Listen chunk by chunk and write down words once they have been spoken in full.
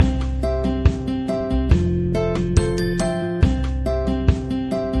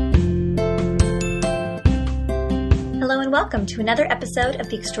welcome to another episode of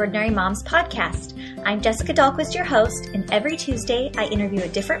the Extraordinary Moms Podcast. I'm Jessica Dahlquist, your host, and every Tuesday I interview a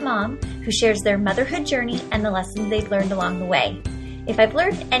different mom who shares their motherhood journey and the lessons they've learned along the way. If I've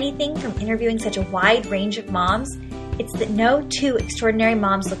learned anything from interviewing such a wide range of moms, it's that no two extraordinary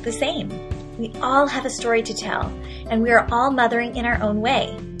moms look the same. We all have a story to tell, and we are all mothering in our own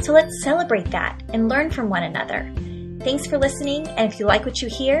way. So let's celebrate that and learn from one another. Thanks for listening, and if you like what you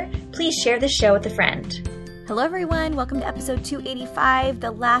hear, please share this show with a friend. Hello, everyone. Welcome to episode 285,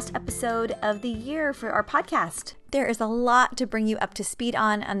 the last episode of the year for our podcast. There is a lot to bring you up to speed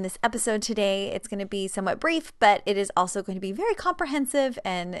on this episode today. It's going to be somewhat brief, but it is also going to be very comprehensive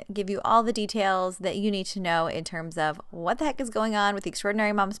and give you all the details that you need to know in terms of what the heck is going on with the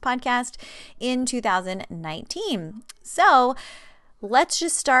Extraordinary Moms podcast in 2019. So let's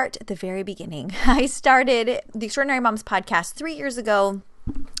just start at the very beginning. I started the Extraordinary Moms podcast 3 years ago,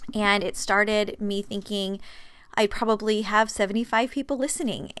 and it started me thinking I'd probably have 75 people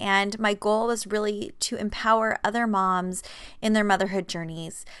listening. And my goal was really to empower other moms in their motherhood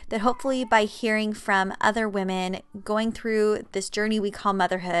journeys, that hopefully by hearing from other women going through this journey we call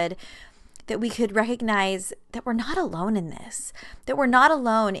motherhood, that we could recognize that we're not alone in this, that we're not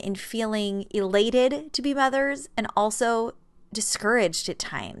alone in feeling elated to be mothers and also discouraged at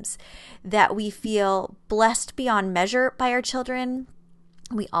times, that we feel blessed beyond measure by our children.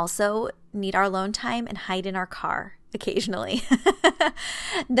 We also need our alone time and hide in our car occasionally.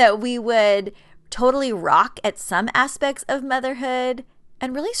 That we would totally rock at some aspects of motherhood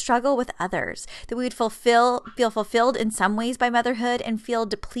and really struggle with others. That we would feel fulfilled in some ways by motherhood and feel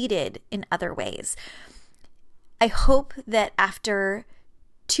depleted in other ways. I hope that after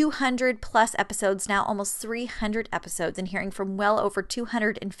 200 plus episodes, now almost 300 episodes, and hearing from well over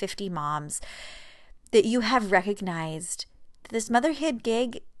 250 moms, that you have recognized that this motherhood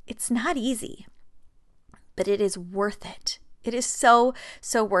gig, it's not easy, but it is worth it. It is so,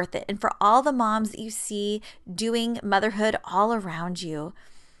 so worth it. And for all the moms that you see doing motherhood all around you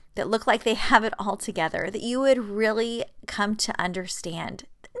that look like they have it all together, that you would really come to understand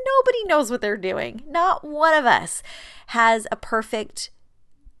that nobody knows what they're doing. Not one of us has a perfect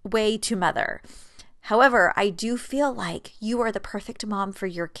way to mother. However, I do feel like you are the perfect mom for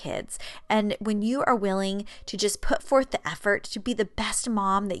your kids. And when you are willing to just put forth the effort to be the best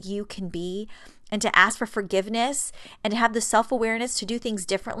mom that you can be, and to ask for forgiveness, and to have the self-awareness to do things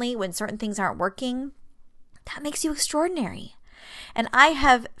differently when certain things aren't working, that makes you extraordinary. And I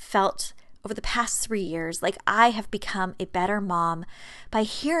have felt over the past 3 years like I have become a better mom by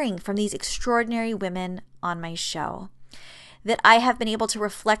hearing from these extraordinary women on my show. That I have been able to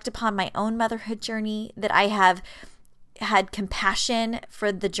reflect upon my own motherhood journey, that I have had compassion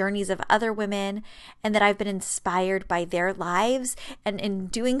for the journeys of other women, and that I've been inspired by their lives. And in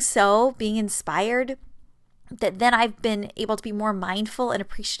doing so, being inspired, that then I've been able to be more mindful and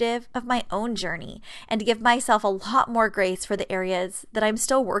appreciative of my own journey and to give myself a lot more grace for the areas that I'm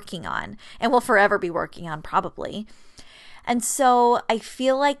still working on and will forever be working on probably. And so I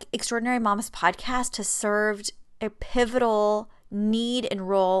feel like Extraordinary Moms podcast has served a pivotal need and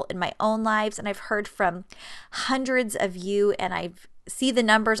role in my own lives. And I've heard from hundreds of you, and I see the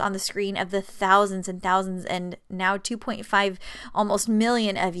numbers on the screen of the thousands and thousands, and now 2.5 almost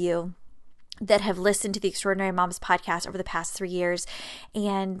million of you that have listened to the Extraordinary Moms podcast over the past 3 years.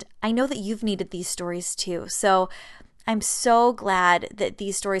 And I know that you've needed these stories too. So I'm so glad that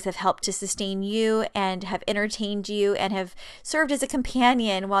these stories have helped to sustain you and have entertained you and have served as a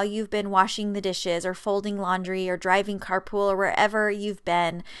companion while you've been washing the dishes or folding laundry or driving carpool or wherever you've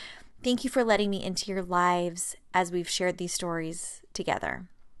been. Thank you for letting me into your lives as we've shared these stories together.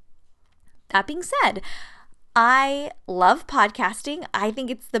 That being said, I love podcasting. I think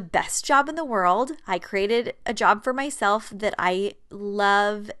it's the best job in the world. I created a job for myself that I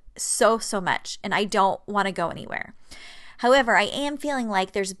love so much, and I don't want to go anywhere. However, I am feeling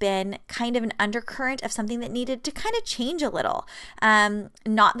like there's been kind of an undercurrent of something that needed to kind of change a little.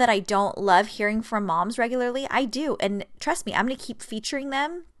 Not that I don't love hearing from moms regularly. I do. And trust me, I'm going to keep featuring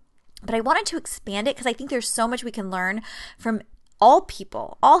them. But I wanted to expand it because I think there's so much we can learn from all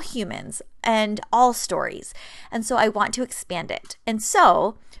people, all humans, and all stories. And so I want to expand it. And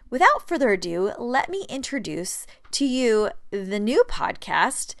so without further ado, let me introduce to you the new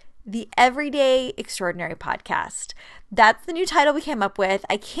podcast, the Everyday Extraordinary Podcast. That's the new title we came up with.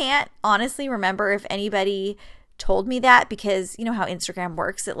 I can't honestly remember if anybody told me that, because you know how Instagram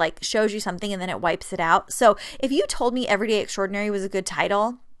works. It like shows you something and then it wipes it out. So if you told me Everyday Extraordinary was a good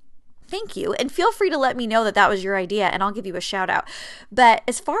title, thank you. And feel free to let me know that that was your idea and I'll give you a shout out. But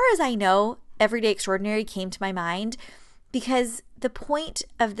as far as I know, Everyday Extraordinary came to my mind because the point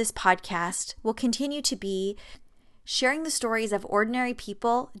of this podcast will continue to be sharing the stories of ordinary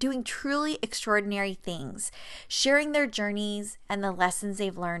people doing truly extraordinary things, sharing their journeys and the lessons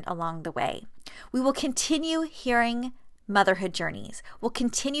they've learned along the way. We will continue hearing motherhood journeys. We'll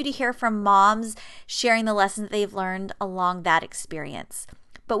continue to hear from moms sharing the lessons that they've learned along that experience.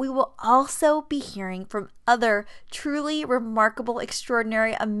 But we will also be hearing from other truly remarkable,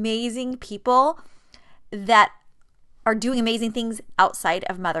 extraordinary, amazing people that are doing amazing things outside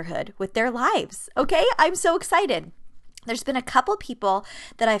of motherhood with their lives. Okay? I'm so excited. There's been a couple people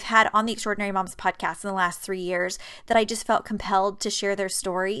that I've had on the Extraordinary Moms podcast in the last 3 years that I just felt compelled to share their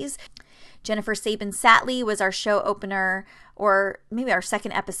stories. Jennifer Sabin Satley was our show opener, or maybe our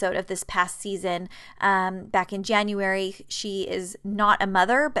second episode of this past season back in January. She is not a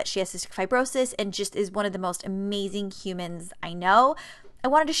mother, but she has cystic fibrosis and just is one of the most amazing humans I know. I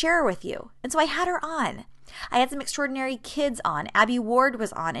wanted to share her with you, and so I had her on. I had some extraordinary kids on. Abby Ward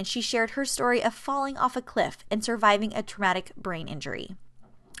was on, and she shared her story of falling off a cliff and surviving a traumatic brain injury.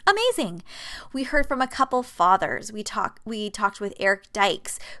 Amazing. We heard from a couple fathers. We talked with Eric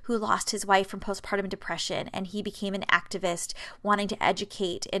Dykes, who lost his wife from postpartum depression, and he became an activist wanting to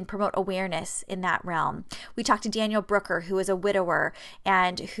educate and promote awareness in that realm. We talked to Daniel Brooker, who is a widower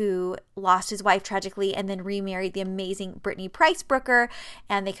and who lost his wife tragically and then remarried the amazing Brittany Price Brooker,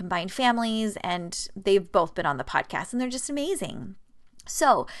 and they combined families, and they've both been on the podcast, and they're just amazing.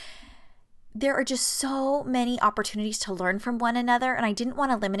 So there are just so many opportunities to learn from one another, and I didn't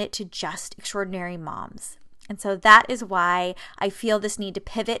want to limit it to just extraordinary moms. And so that is why I feel this need to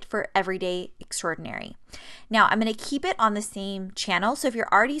pivot for Everyday Extraordinary. Now, I'm going to keep it on the same channel. So if you're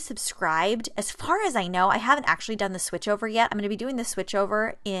already subscribed, as far as I know, I haven't actually done the switchover yet. I'm going to be doing the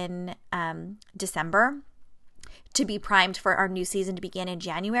switchover in December to be primed for our new season to begin in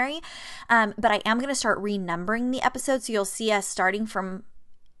January. But I am going to start renumbering the episodes. So you'll see us starting from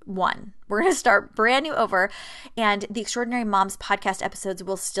 1. We're going to start brand new over, and the Extraordinary Moms podcast episodes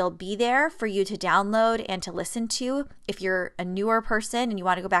will still be there for you to download and to listen to. If you're a newer person and you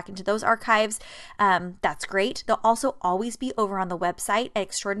want to go back into those archives, that's great. They'll also always be over on the website at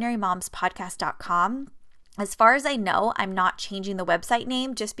extraordinarymomspodcast.com. As far as I know, I'm not changing the website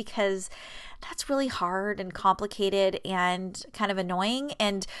name just because that's really hard and complicated and kind of annoying,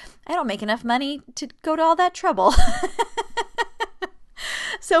 and I don't make enough money to go to all that trouble.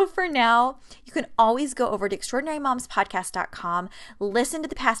 So for now, you can always go over to extraordinarymomspodcast.com, listen to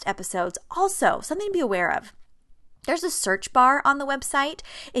the past episodes. Also, something to be aware of. There's a search bar on the website.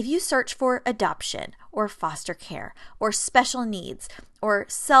 If you search for adoption or foster care or special needs or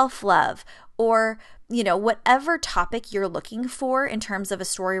self-love or, whatever topic you're looking for in terms of a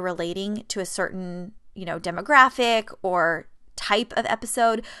story relating to a certain, demographic or type of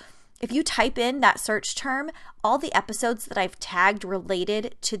episode, if you type in that search term, all the episodes that I've tagged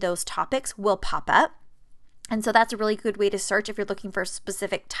related to those topics will pop up. And so that's a really good way to search if you're looking for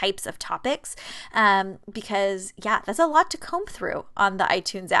specific types of topics, because that's a lot to comb through on the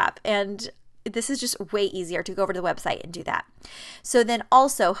iTunes app. And this is just way easier to go over to the website and do that. So then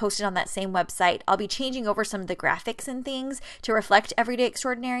also hosted on that same website, I'll be changing over some of the graphics and things to reflect Everyday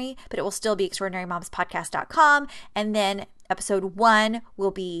Extraordinary, but it will still be extraordinarymomspodcast.com. And then episode 1 will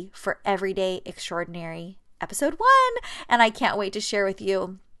be for Everyday Extraordinary episode 1. And I can't wait to share with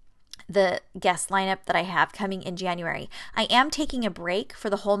you the guest lineup that I have coming in January. I am taking a break for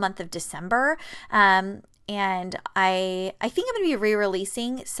the whole month of December. And I think I'm going to be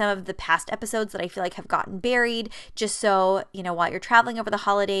re-releasing some of the past episodes that I feel like have gotten buried, just so, while you're traveling over the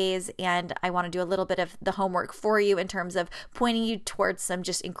holidays, and I want to do a little bit of the homework for you in terms of pointing you towards some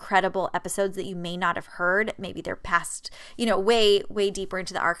just incredible episodes that you may not have heard. Maybe they're past, way, way deeper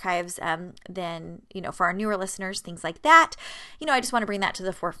into the archives than, for our newer listeners, things like that. I just want to bring that to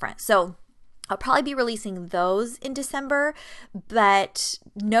the forefront. So I'll probably be releasing those in December, but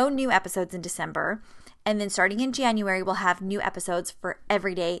no new episodes in December. And then starting in January, we'll have new episodes for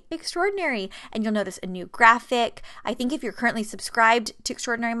Everyday Extraordinary. And you'll notice a new graphic. I think if you're currently subscribed to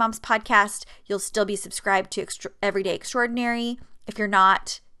Extraordinary Moms Podcast, you'll still be subscribed to Everyday Extraordinary. If you're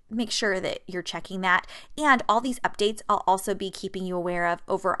not, make sure that you're checking that. And all these updates I'll also be keeping you aware of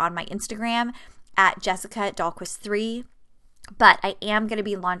over on my Instagram at Jessica Dahlquist 3. But I am going to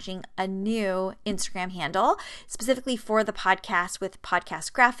be launching a new Instagram handle specifically for the podcast with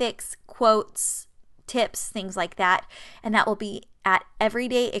podcast graphics, quotes, tips, things like that. And that will be at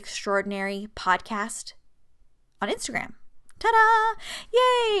Everyday Extraordinary Podcast on Instagram. Ta-da!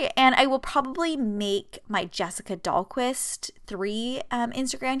 Yay! And I will probably make my Jessica Dahlquist 3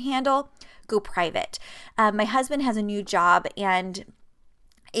 Instagram handle go private. My husband has a new job, and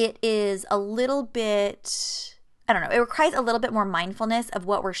it is a little bit, I don't know, it requires a little bit more mindfulness of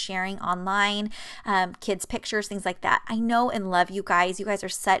what we're sharing online, kids' pictures, things like that. I know and love you guys. You guys are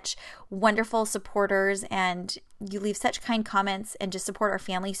such wonderful supporters, and you leave such kind comments and just support our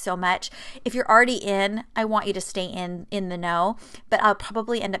family so much. If you're already in, I want you to stay in the know, but I'll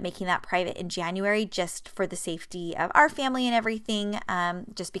probably end up making that private in January just for the safety of our family and everything,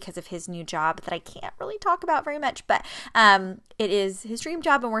 just because of his new job that I can't really talk about very much, but it is his dream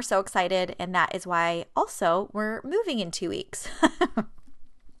job and we're so excited, and that is why also we're moving in 2 weeks.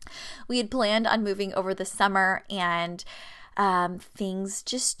 We had planned on moving over the summer, and things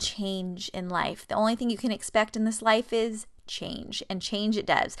just change in life. The only thing you can expect in this life is change, and change it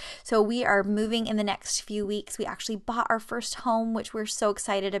does. So we are moving in the next few weeks. We actually bought our first home, which we're so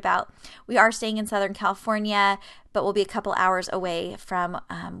excited about. We are staying in Southern California, but we'll be a couple hours away from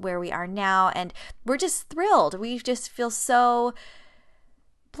where we are now, and we're just thrilled. We just feel so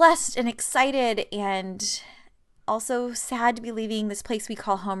blessed and excited, and also sad to be leaving this place we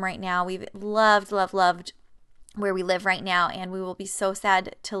call home right now. We've loved where we live right now, and we will be so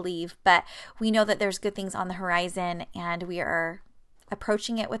sad to leave, but we know that there's good things on the horizon, and we are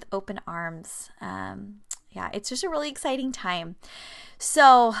approaching it with open arms. It's just a really exciting time.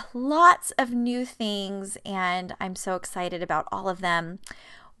 So lots of new things, and I'm so excited about all of them.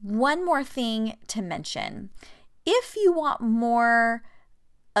 One more thing to mention. If you want more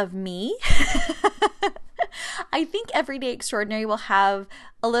of me, I think Everyday Extraordinary will have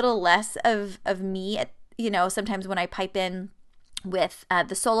a little less of me at, sometimes when I pipe in with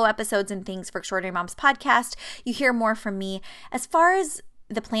the solo episodes and things for Extraordinary Moms podcast, you hear more from me. As far as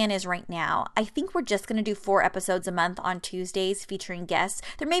the plan is right now, I think we're just going to do 4 episodes a month on Tuesdays featuring guests.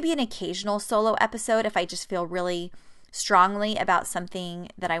 There may be an occasional solo episode if I just feel really strongly about something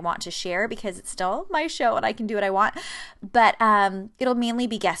that I want to share, because it's still my show and I can do what I want. But it'll mainly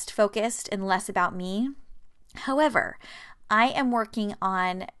be guest focused and less about me. However, I am working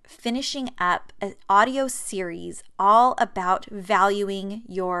on finishing up an audio series all about valuing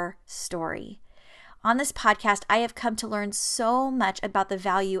your story. On this podcast, I have come to learn so much about the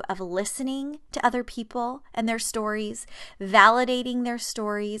value of listening to other people and their stories, validating their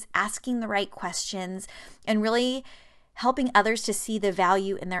stories, asking the right questions, and really helping others to see the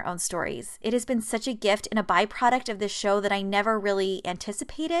value in their own stories. It has been such a gift and a byproduct of this show that I never really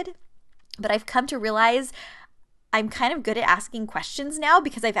anticipated, but I've come to realize I'm kind of good at asking questions now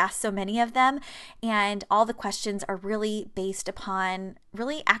because I've asked so many of them, and all the questions are really based upon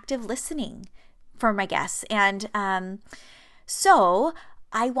really active listening for my guests. And so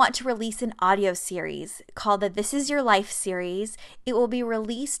I want to release an audio series called the This Is Your Life series. It will be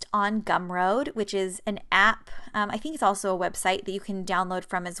released on Gumroad, which is an app. I think it's also a website that you can download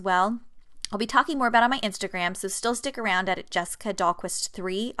from as well. I'll be talking more about it on my Instagram, so still stick around at Jessica Dahlquist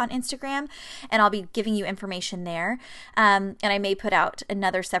 3 on Instagram, and I'll be giving you information there. And I may put out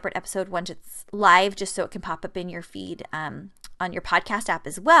another separate episode once it's live, just so it can pop up in your feed on your podcast app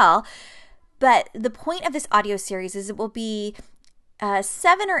as well. But the point of this audio series is it will be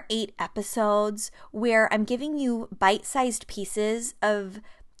 7 or 8 episodes where I'm giving you bite-sized pieces of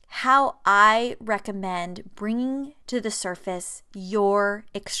how I recommend bringing to the surface your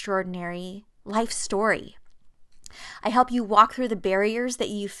extraordinary life story. I help you walk through the barriers that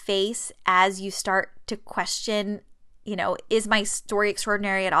you face as you start to question, is my story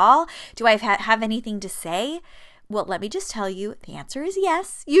extraordinary at all? Do I have anything to say? Well, let me just tell you, the answer is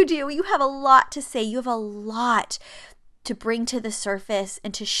yes, you do. You have a lot to say. You have a lot to bring to the surface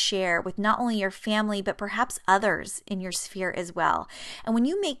and to share with not only your family, but perhaps others in your sphere as well. And when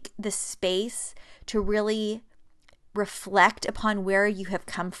you make the space to really reflect upon where you have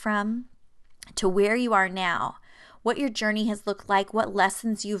come from to where you are now, what your journey has looked like, what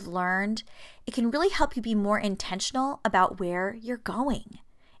lessons you've learned, it can really help you be more intentional about where you're going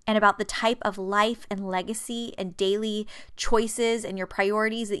and about the type of life and legacy and daily choices and your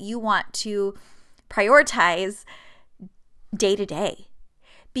priorities that you want to prioritize day to day.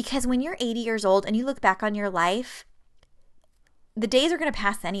 Because when you're 80 years old and you look back on your life, the days are going to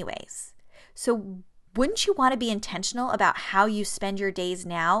pass anyways. So wouldn't you want to be intentional about how you spend your days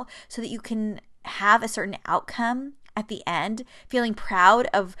now so that you can have a certain outcome at the end, feeling proud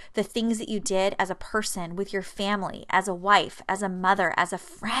of the things that you did as a person, with your family, as a wife, as a mother, as a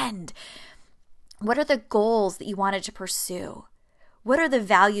friend? What are the goals that you wanted to pursue? What are the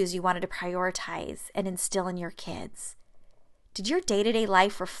values you wanted to prioritize and instill in your kids? Did your day-to-day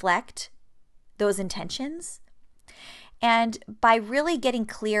life reflect those intentions? And by really getting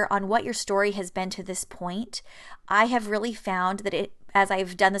clear on what your story has been to this point, I have really found that as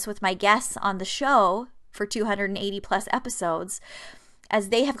I've done this with my guests on the show for 280 plus episodes, as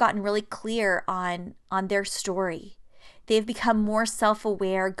they have gotten really clear on their story. They've become more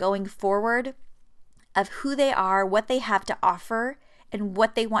self-aware going forward of who they are, what they have to offer, and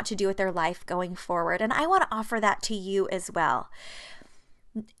what they want to do with their life going forward. And I want to offer that to you as well.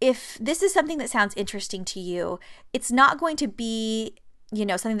 If this is something that sounds interesting to you, it's not going to be,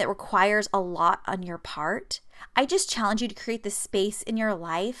 something that requires a lot on your part. I just challenge you to create the space in your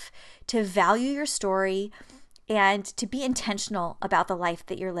life to value your story and to be intentional about the life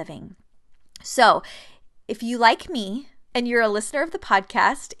that you're living. So if you like me and you're a listener of the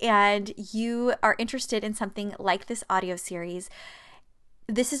podcast and you are interested in something like this audio series,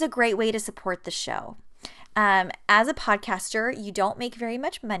 this is a great way to support the show. As a podcaster, you don't make very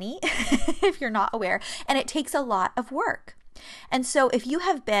much money if you're not aware, and it takes a lot of work. And so if you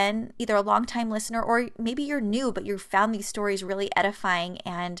have been either a longtime listener or maybe you're new, but you've found these stories really edifying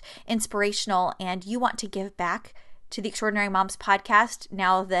and inspirational, and you want to give back to the Extraordinary Moms podcast,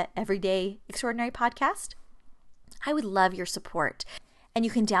 now the Everyday Extraordinary podcast, I would love your support. And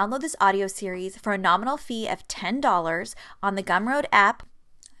you can download this audio series for a nominal fee of $10 on the Gumroad app,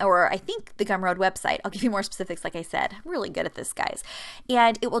 or I think the Gumroad website. I'll give you more specifics, like I said. I'm really good at this, guys.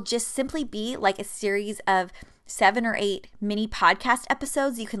 And it will just simply be like a series of 7 or 8 mini podcast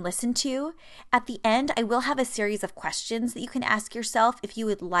episodes you can listen to. At the end, I will have a series of questions that you can ask yourself if you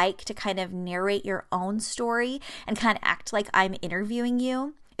would like to kind of narrate your own story and kind of act like I'm interviewing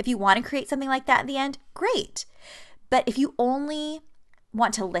you. If you want to create something like that at the end, great. But if you only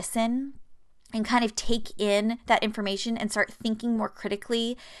want to listen and kind of take in that information and start thinking more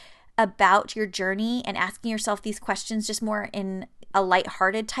critically about your journey and asking yourself these questions just more in a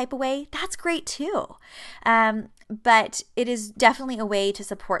lighthearted type of way, that's great too. But it is definitely a way to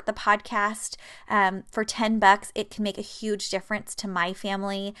support the podcast. For $10, it can make a huge difference to my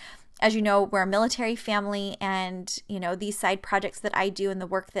family. As you know, we're a military family, and these side projects that I do and the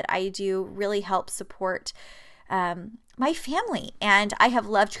work that I do really help support my family. And I have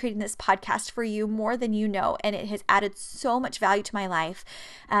loved creating this podcast for you more than you know, and it has added so much value to my life.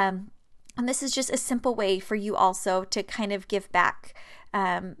 And this is just a simple way for you also to kind of give back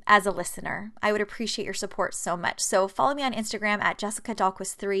as a listener. I would appreciate your support so much. So follow me on Instagram at Jessica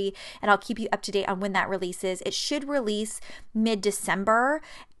Dahlquist 3, and I'll keep you up to date on when that releases. It should release mid-December,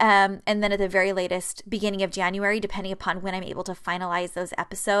 and then at the very latest, beginning of January, depending upon when I'm able to finalize those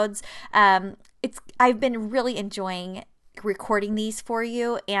episodes. I've been really enjoying recording these for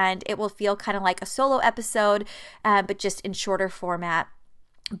you, and it will feel kind of like a solo episode, but just in shorter format.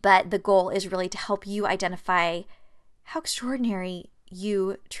 But the goal is really to help you identify how extraordinary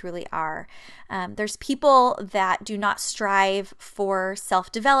you truly are. There's people that do not strive for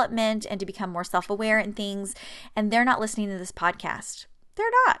self-development and to become more self-aware in things, and they're not listening to this podcast.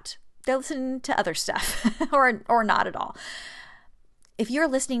 They're not. They're listening to other stuff or not at all. If you're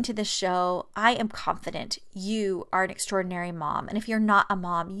listening to this show, I am confident you are an extraordinary mom. And if you're not a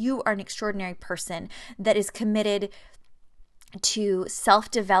mom, you are an extraordinary person that is committed to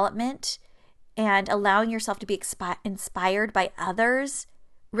self-development, and allowing yourself to be inspired by others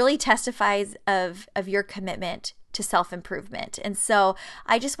really testifies of your commitment to self-improvement. And so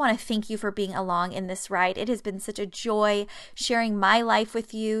I just want to thank you for being along in this ride. It has been such a joy sharing my life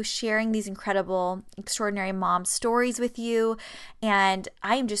with you, sharing these incredible, extraordinary mom stories with you. And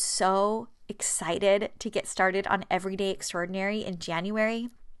I am just so excited to get started on Everyday Extraordinary in January.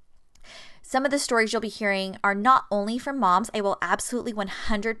 Some of the stories you'll be hearing are not only from moms. I will absolutely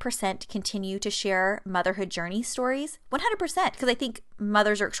 100% continue to share motherhood journey stories, 100%, because I think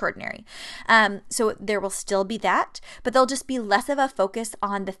mothers are extraordinary. So there will still be that, but there'll just be less of a focus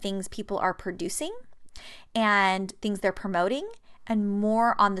on the things people are producing and things they're promoting, and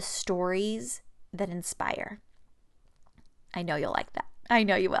more on the stories that inspire. I know you'll like that. I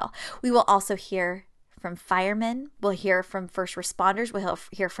know you will. We will also hear from firemen, we'll hear from first responders, we'll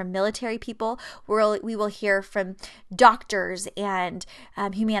hear from military people, we will hear from doctors and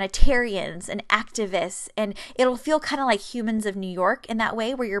humanitarians and activists, and it'll feel kind of like Humans of New York in that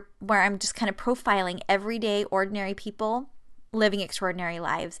way, where I'm just kind of profiling everyday ordinary people living extraordinary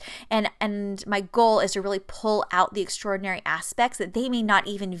lives. And my goal is to really pull out the extraordinary aspects that they may not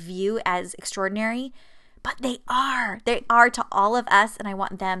even view as extraordinary, but they are to all of us, and I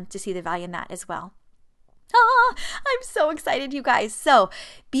want them to see the value in that as well. I'm so excited, you guys. So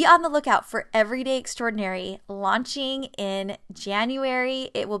be on the lookout for Everyday Extraordinary launching in January.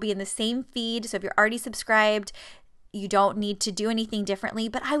 It will be in the same feed. So if you're already subscribed, you don't need to do anything differently,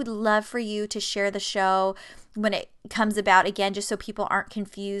 but I would love for you to share the show when it comes about, again, just so people aren't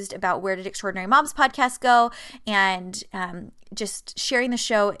confused about where did Extraordinary Moms podcast go. And just sharing the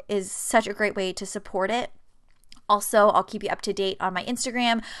show is such a great way to support it. Also, I'll keep you up to date on my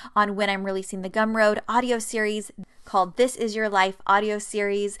Instagram on when I'm releasing the Gumroad audio series called This Is Your Life audio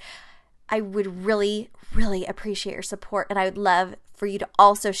series. I would really, really appreciate your support, and I would love for you to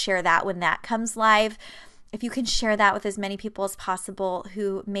also share that when that comes live. If you can share that with as many people as possible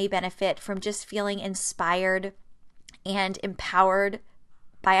who may benefit from just feeling inspired and empowered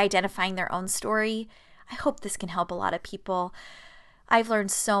by identifying their own story, I hope this can help a lot of people. I've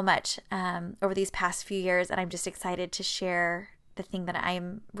learned so much over these past few years, and I'm just excited to share the thing that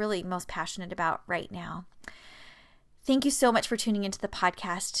I'm really most passionate about right now. Thank you so much for tuning into the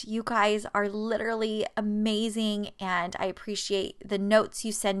podcast. You guys are literally amazing, and I appreciate the notes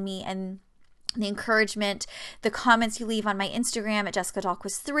you send me and the encouragement, the comments you leave on my Instagram at Jessica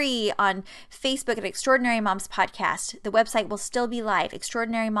Dahlquist 3, on Facebook at Extraordinary Moms Podcast. The website will still be live,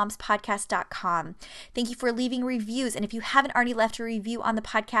 extraordinarymomspodcast.com. Thank you for leaving reviews. And if you haven't already left a review on the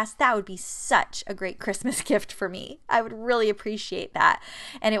podcast, that would be such a great Christmas gift for me. I would really appreciate that.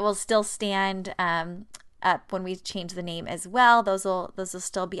 And it will still stand up when we change the name as well. Those will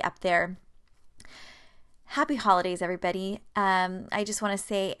still be up there. Happy holidays, everybody. I just want to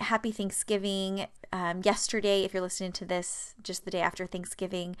say happy Thanksgiving. Yesterday, if you're listening to this just the day after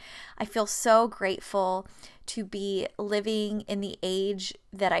Thanksgiving, I feel so grateful to be living in the age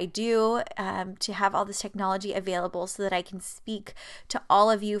that I do, to have all this technology available so that I can speak to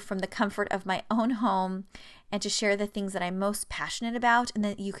all of you from the comfort of my own home and to share the things that I'm most passionate about, and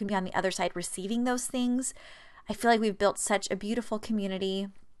that you can be on the other side receiving those things. I feel like we've built such a beautiful community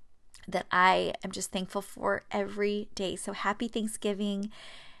that I am just thankful for every day. So happy Thanksgiving,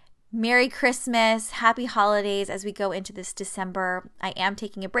 Merry Christmas, happy holidays as we go into this December. I am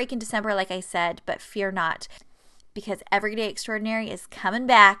taking a break in December, like I said, but fear not, because Everyday Extraordinary is coming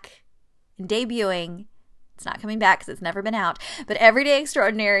back and debuting. It's not coming back because it's never been out, but Everyday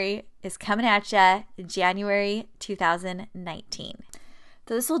Extraordinary is coming at ya in January 2019.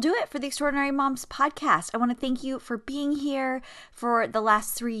 So this will do it for the Extraordinary Moms podcast. I want to thank you for being here for the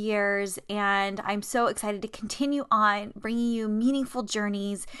last 3 years, and I'm so excited to continue on bringing you meaningful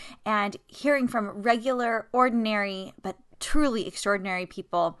journeys and hearing from regular, ordinary, but truly extraordinary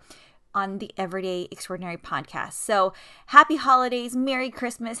people on the Everyday Extraordinary podcast. So happy holidays, Merry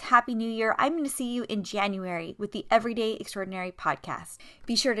Christmas, Happy New Year. I'm going to see you in January with the Everyday Extraordinary podcast.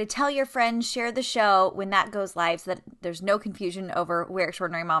 Be sure to tell your friends, share the show when that goes live so that there's no confusion over where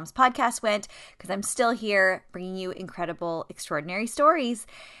Extraordinary Moms podcast went, because I'm still here bringing you incredible, extraordinary stories.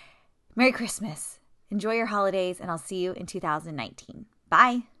 Merry Christmas. Enjoy your holidays, and I'll see you in 2019.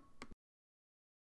 Bye.